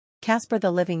Casper the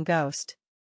living ghost.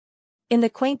 In the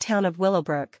quaint town of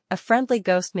Willowbrook, a friendly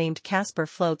ghost named Casper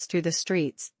floats through the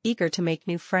streets, eager to make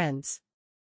new friends.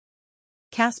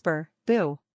 Casper,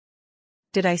 boo.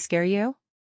 Did I scare you?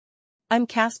 I'm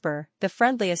Casper, the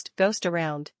friendliest ghost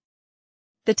around.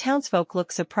 The townsfolk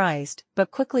look surprised, but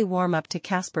quickly warm up to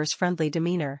Casper's friendly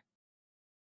demeanor.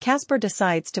 Casper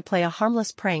decides to play a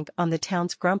harmless prank on the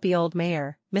town's grumpy old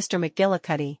mayor, Mr.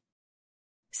 McGillicuddy.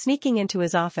 Sneaking into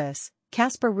his office,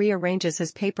 Casper rearranges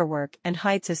his paperwork and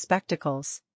hides his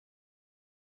spectacles.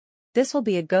 This will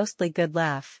be a ghostly good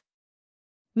laugh.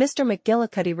 Mr.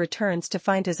 McGillicuddy returns to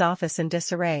find his office in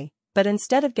disarray, but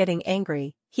instead of getting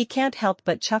angry, he can't help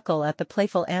but chuckle at the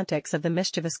playful antics of the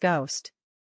mischievous ghost.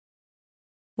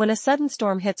 When a sudden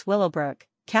storm hits Willowbrook,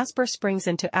 Casper springs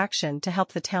into action to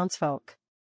help the townsfolk.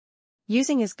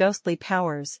 Using his ghostly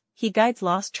powers, he guides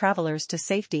lost travelers to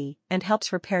safety and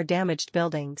helps repair damaged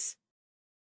buildings.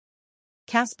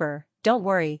 Casper, don't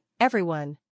worry,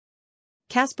 everyone.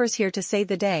 Casper's here to save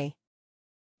the day.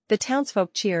 The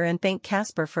townsfolk cheer and thank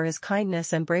Casper for his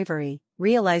kindness and bravery,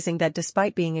 realizing that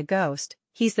despite being a ghost,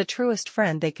 he's the truest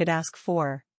friend they could ask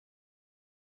for.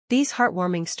 These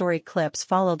heartwarming story clips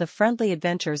follow the friendly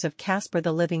adventures of Casper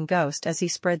the living ghost as he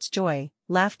spreads joy,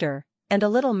 laughter, and a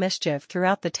little mischief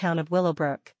throughout the town of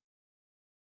Willowbrook.